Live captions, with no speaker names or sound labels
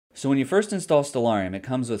So when you first install Stellarium, it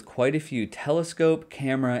comes with quite a few telescope,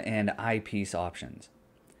 camera, and eyepiece options.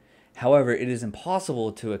 However, it is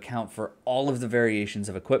impossible to account for all of the variations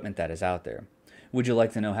of equipment that is out there. Would you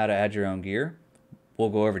like to know how to add your own gear? We'll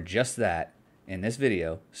go over just that in this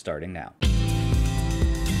video, starting now.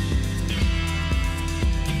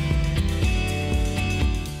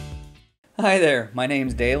 Hi there, my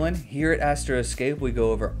name's Dalen. Here at Astro Escape, we go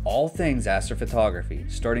over all things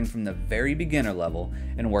astrophotography, starting from the very beginner level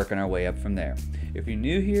and working our way up from there. If you're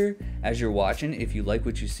new here, as you're watching, if you like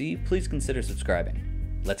what you see, please consider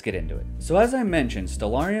subscribing. Let's get into it. So as I mentioned,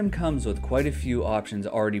 Stellarium comes with quite a few options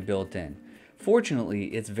already built in. Fortunately,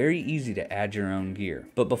 it's very easy to add your own gear.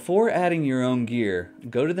 But before adding your own gear,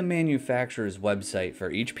 go to the manufacturer's website for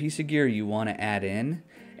each piece of gear you want to add in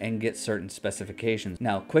and get certain specifications.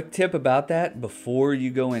 Now, quick tip about that before you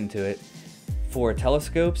go into it. For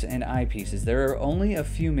telescopes and eyepieces, there are only a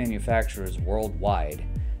few manufacturers worldwide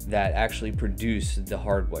that actually produce the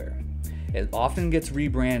hardware. It often gets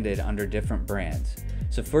rebranded under different brands.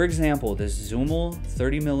 So for example, this Zoomel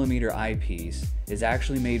 30mm eyepiece is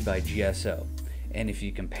actually made by GSO. And if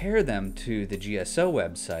you compare them to the GSO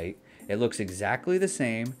website, it looks exactly the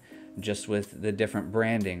same, just with the different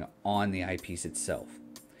branding on the eyepiece itself.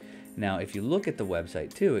 Now, if you look at the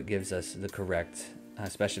website too, it gives us the correct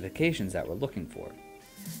specifications that we're looking for.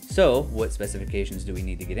 So, what specifications do we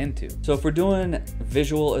need to get into? So if we're doing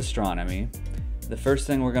visual astronomy, the first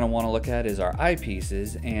thing we're going to want to look at is our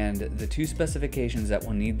eyepieces, and the two specifications that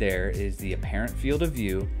we'll need there is the apparent field of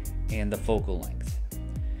view and the focal length.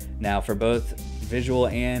 Now, for both visual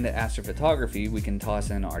and astrophotography, we can toss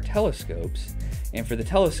in our telescopes, and for the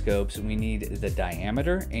telescopes, we need the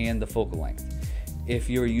diameter and the focal length.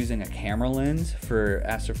 If you're using a camera lens for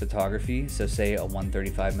astrophotography, so say a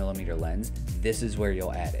 135mm lens, this is where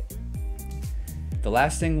you'll add it. The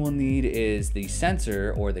last thing we'll need is the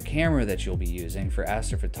sensor or the camera that you'll be using for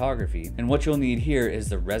astrophotography. And what you'll need here is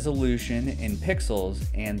the resolution in pixels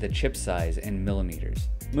and the chip size in millimeters.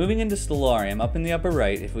 Moving into Stellarium, up in the upper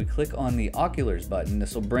right, if we click on the Oculars button,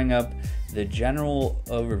 this will bring up the general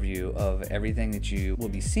overview of everything that you will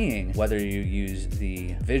be seeing, whether you use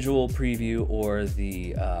the visual preview or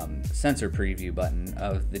the sensor preview button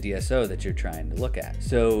of the DSO that you're trying to look at.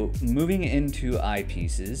 So moving into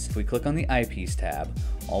eyepieces, if we click on the eyepiece tab,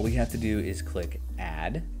 all we have to do is click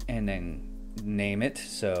Add and then name it.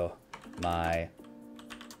 So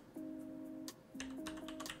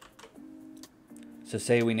So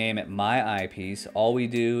say we name it my eyepiece, all we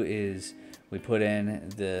do is we put in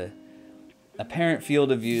the apparent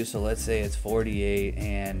field of view, so let's say it's 48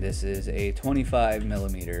 and this is a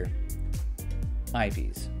 25mm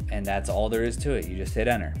eyepiece, and that's all there is to it. You just hit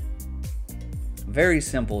enter. Very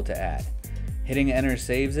simple to add. Hitting enter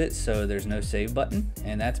saves it, so there's no save button,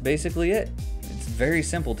 and that's basically it. It's very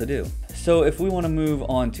simple to do. So if we want to move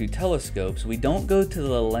on to telescopes, we don't go to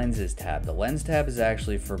the lenses tab. The lens tab is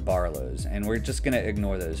actually for Barlows, and we're just going to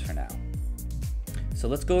ignore those for now. So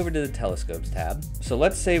let's go over to the telescopes tab. So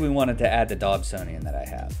let's say we wanted to add the Dobsonian that I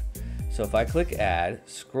have. So if I click add,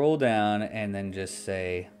 scroll down, and then just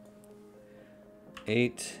say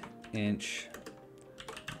 8-inch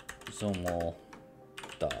Zoomel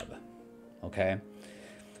Dob. Okay.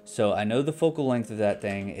 So I know the focal length of that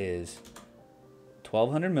thing is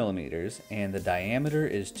 1200mm and the diameter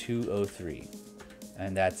is 203,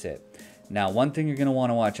 and that's it. Now, one thing you're going to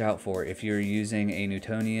want to watch out for if you're using a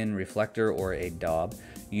Newtonian reflector or a Dob,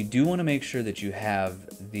 you do want to make sure that you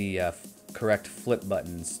have the correct flip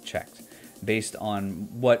buttons checked based on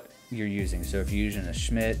what you're using. So if you're using a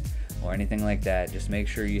Schmidt or anything like that, just make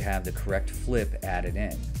sure you have the correct flip added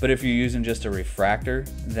in. But if you're using just a refractor,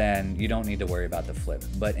 then you don't need to worry about the flip.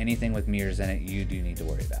 But anything with mirrors in it, you do need to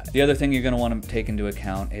worry about it. The other thing you're going to want to take into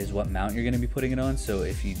account is what mount you're going to be putting it on. So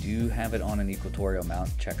if you do have it on an equatorial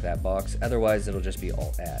mount, check that box. Otherwise, it'll just be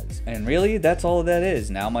alt ads. And really, that's all that is.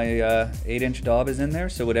 Now my 8-inch Dob is in there,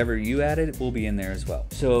 so whatever you added will be in there as well.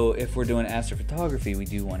 So if we're doing astrophotography, we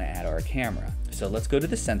do want to add our camera. So let's go to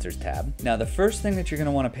the sensors tab. Now, the first thing that you're going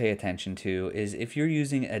to want to pay attention to is if you're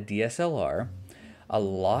using a DSLR, a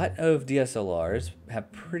lot of DSLRs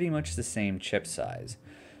have pretty much the same chip size.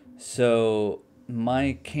 So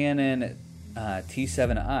my Canon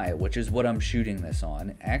T7i, which is what I'm shooting this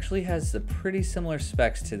on, actually has the pretty similar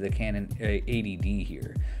specs to the Canon 80D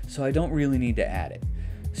here. So I don't really need to add it.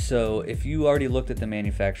 So if you already looked at the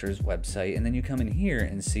manufacturer's website and then you come in here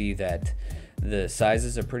and see that the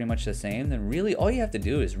sizes are pretty much the same, then really all you have to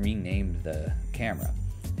do is rename the camera.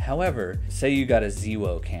 However, say you got a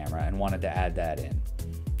ZWO camera and wanted to add that in.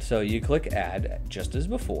 So you click add just as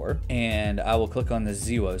before, and I will click on the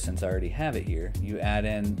ZWO since I already have it here. You add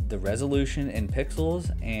in the resolution in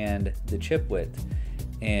pixels and the chip width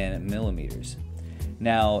in millimeters.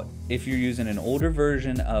 Now, if you're using an older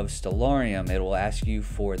version of Stellarium, it will ask you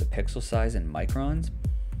for the pixel size in microns.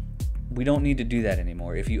 We don't need to do that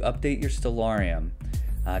anymore. If you update your Stellarium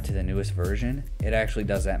to the newest version, it actually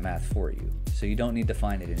does that math for you. So you don't need to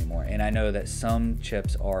find it anymore. And I know that some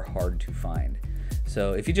chips are hard to find.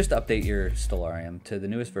 So if you just update your Stellarium to the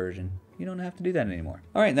newest version, you don't have to do that anymore.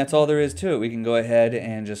 All right, and that's all there is to it. We can go ahead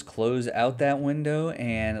and just close out that window,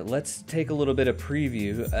 and let's take a little bit of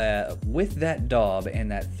preview with that daub and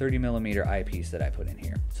that 30mm eyepiece that I put in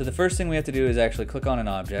here. So the first thing we have to do is actually click on an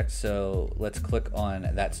object. So let's click on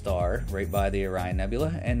that star right by the Orion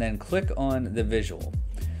Nebula, and then click on the visual.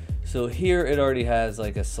 So here it already has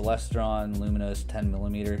like a Celestron Luminous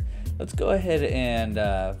 10mm. Let's go ahead and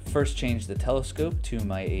first change the telescope to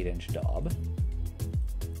my 8-inch daub.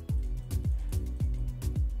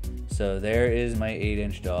 So there is my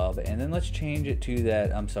 8-inch daub, and then let's change it to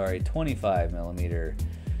that, 25mm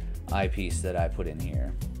eyepiece that I put in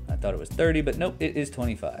here. I thought it was 30, but nope, it is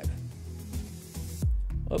 25.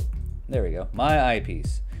 Oh, there we go, my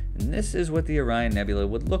eyepiece. And this is what the Orion Nebula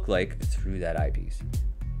would look like through that eyepiece.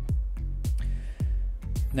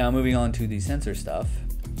 Now moving on to the sensor stuff.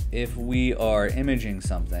 If we are imaging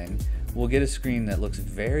something, we'll get a screen that looks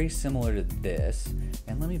very similar to this.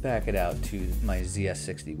 And let me back it out to my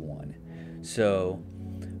ZS61. So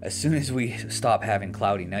as soon as we stop having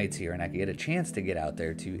cloudy nights here and I get a chance to get out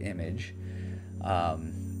there to image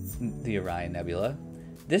the Orion Nebula,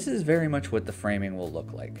 this is very much what the framing will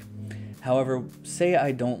look like. However, say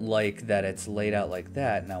I don't like that it's laid out like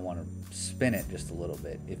that and I want to spin it just a little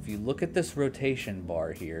bit. If you look at this rotation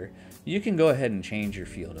bar here, you can go ahead and change your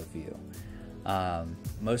field of view.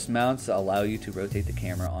 Most mounts allow you to rotate the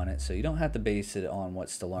camera on it, so you don't have to base it on what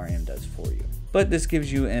Stellarium does for you. But this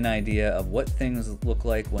gives you an idea of what things look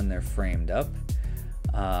like when they're framed up.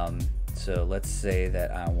 So let's say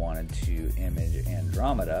that I wanted to image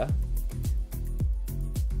Andromeda.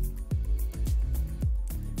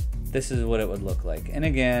 This is what it would look like. And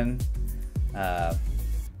again,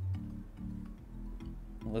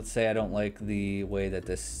 let's say I don't like the way that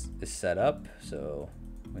this is set up, so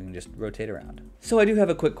we can just rotate around. So I do have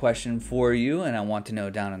a quick question for you, and I want to know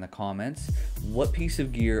down in the comments, what piece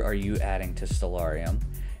of gear are you adding to Stellarium?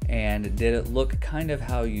 And did it look kind of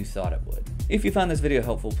how you thought it would? If you found this video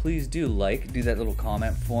helpful, please do that little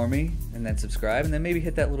comment for me, and then subscribe, and then maybe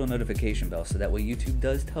hit that little notification bell so that way YouTube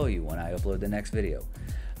does tell you when I upload the next video.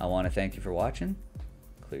 I want to thank you for watching.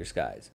 Clear skies.